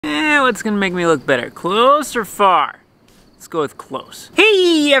What's gonna make me look better? Close or far? Let's go with close.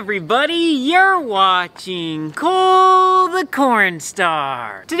 Hey everybody, you're watching Cole the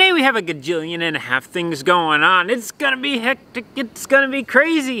Cornstar. Today we have a gajillion and a half things going on. It's gonna be hectic, it's gonna be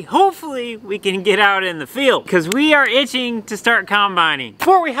crazy. Hopefully we can get out in the field because we are itching to start combining.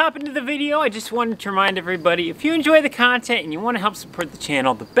 Before we hop into the video, I just wanted to remind everybody, if you enjoy the content and you want to help support the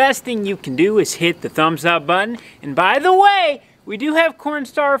channel, the best thing you can do is hit the thumbs up button. And by the way, we do have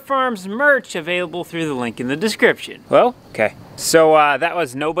Cornstar Farms merch available through the link in the description. Well, okay. So that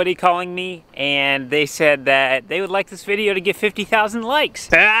was nobody calling me, and they said that they would like this video to get 50,000 likes.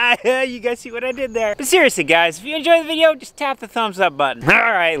 You guys see what I did there? But seriously guys, if you enjoyed the video, just tap the thumbs up button. All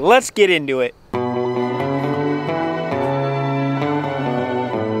right, let's get into it.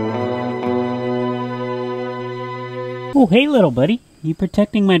 Oh, hey little buddy. You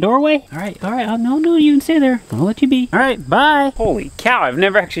protecting my doorway? All right, no, you can stay there. I'll let you be. All right, bye. Holy cow, I've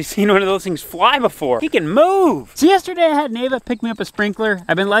never actually seen one of those things fly before. He can move. So yesterday I had Neva pick me up a sprinkler.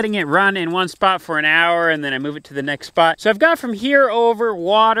 I've been letting it run in one spot for an hour and then I move it to the next spot. So I've got from here over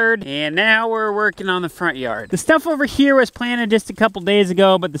watered and now we're working on the front yard. The stuff over here was planted just a couple days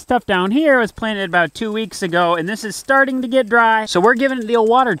ago, but the stuff down here was planted about 2 weeks ago and this is starting to get dry. So we're giving it the old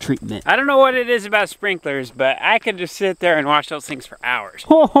water treatment. I don't know what it is about sprinklers, but I could just sit there and watch those things for hours.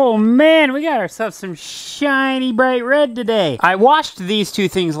 Oh man, we got ourselves some shiny bright red today. I washed these two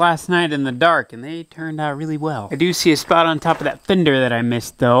things last night in the dark and they turned out really well. I do see a spot on top of that fender that I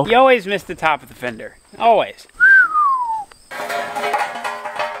missed though. You always miss the top of the fender. Always.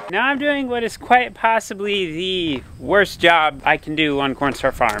 Now I'm doing what is quite possibly the worst job I can do on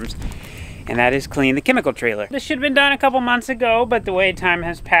Cornstar Farms, and that is clean the chemical trailer. This should have been done a couple months ago, but the way time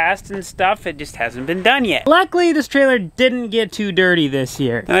has passed and stuff, it just hasn't been done yet. Luckily, this trailer didn't get too dirty this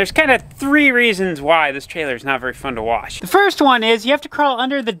year. Now, there's kind of 3 reasons why this trailer is not very fun to wash. The first one is you have to crawl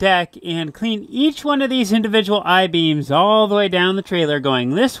under the deck and clean each one of these individual I-beams all the way down the trailer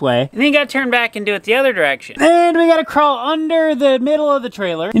going this way, and then you gotta turn back and do it the other direction. And we gotta crawl under the middle of the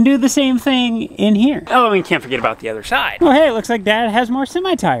trailer and do the same thing in here. Oh, and we can't forget about the other side. Oh, hey, it looks like Dad has more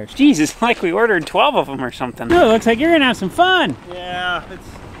semi-tires. Jesus, like we ordered 12 of them or something. Oh, it looks like you're gonna have some fun. Yeah, it's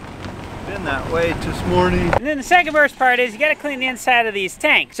been that way this morning. And then the second worst part is you gotta clean the inside of these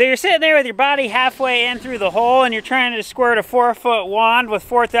tanks. So you're sitting there with your body halfway in through the hole and you're trying to squirt a 4-foot wand with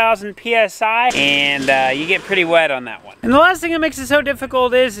 4,000 PSI and you get pretty wet on that one. And the last thing that makes it so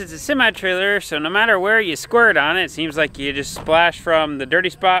difficult is it's a semi-trailer, so no matter where you squirt on it, it seems like you just splash from the dirty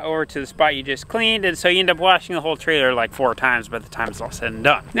spot over to the spot you just cleaned, and so you end up washing the whole trailer like 4 times by the time it's all said and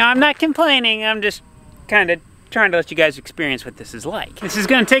done. Now I'm not complaining, I'm just kind of trying to let you guys experience what this is like. This is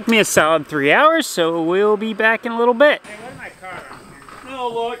gonna take me a solid 3 hours, so we'll be back in a little bit. Hey, where's my car on here?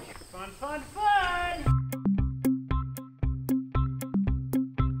 Oh look, fun, fun, fun!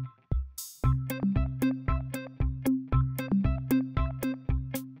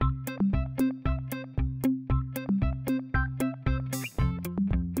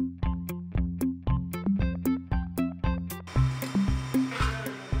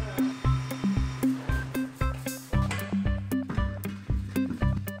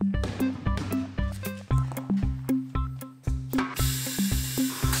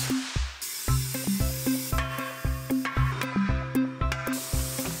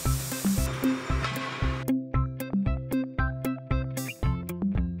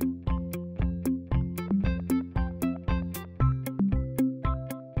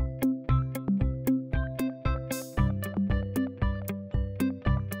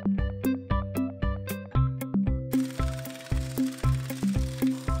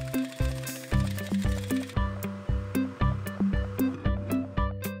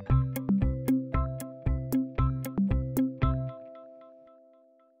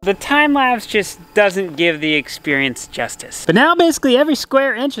 The time lapse just doesn't give the experience justice. But now basically every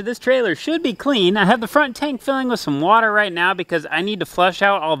square inch of this trailer should be clean. I have the front tank filling with some water right now because I need to flush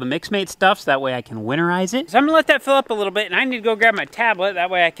out all the mixmate stuff so that way I can winterize it. So I'm gonna let that fill up a little bit and I need to go grab my tablet,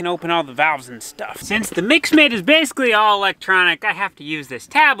 that way I can open all the valves and stuff. Since the mixmate is basically all electronic, I have to use this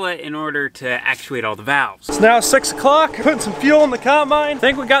tablet in order to actuate all the valves. It's now 6 o'clock, putting some fuel in the combine. I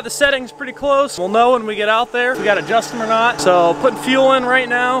think we got the settings pretty close. We'll know when we get out there if we gotta adjust them or not. So putting fuel in right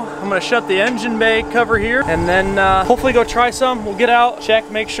now. I'm gonna shut the engine bay cover here and then hopefully go try some. We'll get out,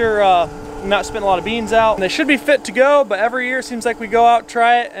 check, make sure I'm not spitting a lot of beans out. And they should be fit to go, but every year it seems like we go out,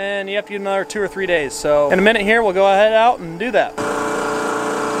 try it, and you have to get another 2 or 3 days. So in a minute here, we'll go ahead out and do that.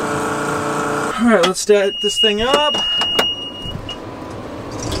 All right, let's set this thing up.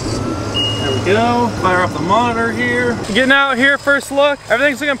 There we we go. Fire up the monitor here. Getting out here, first look.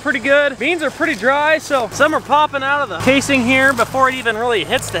 Everything's looking pretty good. Beans are pretty dry, so some are popping out of the casing here before it even really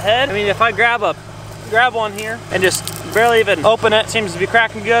hits the head. I mean, if I grab one here and just barely even open it, seems to be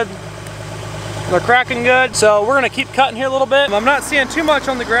cracking good. They're cracking good, so we're gonna keep cutting here a little bit. I'm not seeing too much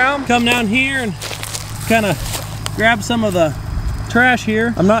on the ground. Come down here and kind of grab some of the trash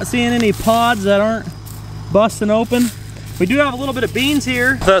here. I'm not seeing any pods that aren't busting open. We do have a little bit of beans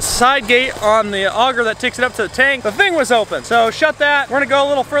here. The side gate on the auger that takes it up to the tank, the thing was open. So shut that. We're gonna go a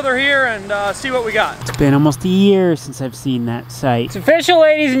little further here and see what we got. It's been almost a year since I've seen that site. It's official,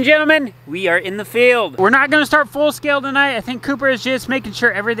 ladies and gentlemen. We are in the field. We're not gonna start full scale tonight. I think Cooper is just making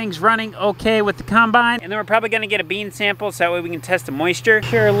sure everything's running okay with the combine. And then we're probably gonna get a bean sample so that way we can test the moisture.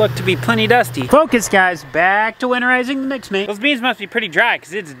 Sure look to be plenty dusty. Focus, guys. Back to winterizing the mix mate. Those beans must be pretty dry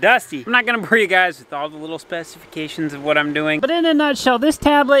because it's dusty. I'm not gonna bore you guys with all the little specifications of what I'm doing. But in a nutshell, this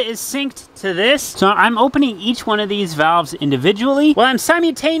tablet is synced to this. So I'm opening each one of these valves individually while I'm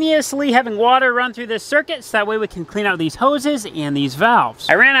simultaneously having water run through this circuit so that way we can clean out these hoses and these valves.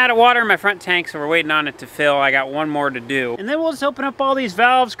 I ran out of water in my front tank, so we're waiting on it to fill. I got one more to do. And then we'll just open up all these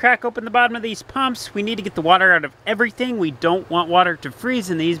valves, crack open the bottom of these pumps. We need to get the water out of everything. We don't want water to freeze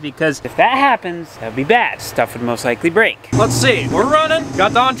in these because if that happens, that would be bad. Stuff would most likely break. Let's see, we're running.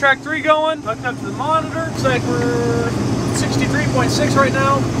 Got the on-track 3 going. Hooked up to the monitor. Looks like we're 63.6 right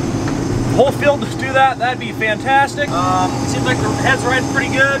now. The whole field just do that, that'd be fantastic. Seems like the head's riding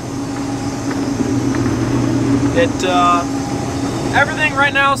pretty good. Everything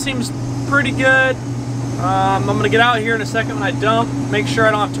right now seems pretty good. I'm gonna get out here in a second when I dump, make sure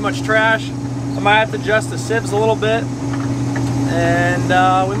I don't have too much trash. I might have to adjust the sieves a little bit.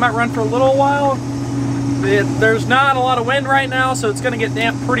 And we might run for a little while. There's not a lot of wind right now, so it's gonna get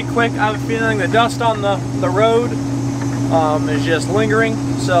damp pretty quick. I have a feeling the dust on the road is just lingering,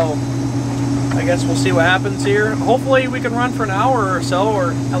 so I guess we'll see what happens here. Hopefully we can run for an hour or so,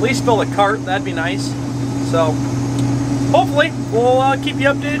 or at least fill the cart. That'd be nice. So hopefully we'll keep you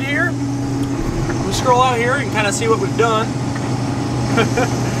updated here. We'll scroll out here and kind of see what we've done.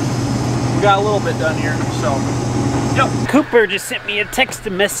 We got a little bit done here, so yep. Cooper just sent me a text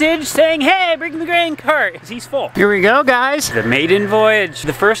message saying, hey, bring the grain cart, because he's full. Here we go, guys. The maiden voyage,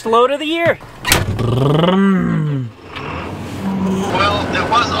 the first load of the year. Well, it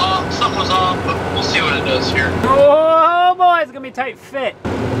was off, something was off, but we'll see what it does here. Oh boy, it's gonna be a tight fit.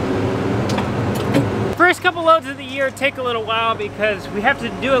 First couple loads of the year take a little while because we have to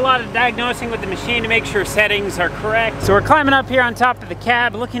do a lot of diagnosing with the machine to make sure settings are correct. So we're climbing up here on top of the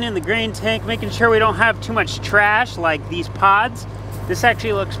cab, looking in the grain tank, making sure we don't have too much trash like these pods. This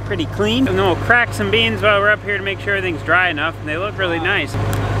actually looks pretty clean. And then we'll crack some beans while we're up here to make sure everything's dry enough, and they look really nice.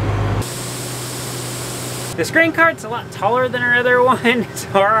 This grain cart's a lot taller than our other one,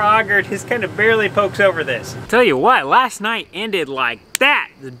 so our auger just kind of barely pokes over this. Tell you what, last night ended like that.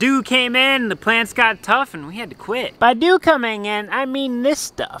 The dew came in, the plants got tough, and we had to quit. By dew coming in, I mean this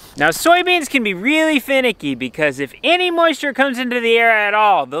stuff. Now, soybeans can be really finicky because if any moisture comes into the air at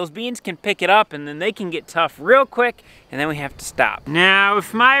all, those beans can pick it up and then they can get tough real quick, and then we have to stop. Now,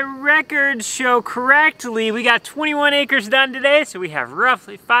 if my records show correctly, we got 21 acres done today, so we have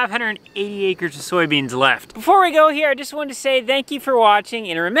roughly 580 acres of soybeans left. Before we go here, I just wanted to say thank you for watching,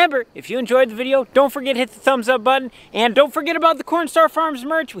 and remember, if you enjoyed the video, don't forget to hit the thumbs up button, and don't forget about the Cornstar Farms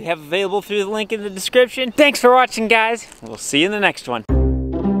merch we have available through the link in the description. Thanks for watching, guys. We'll see you in the next one.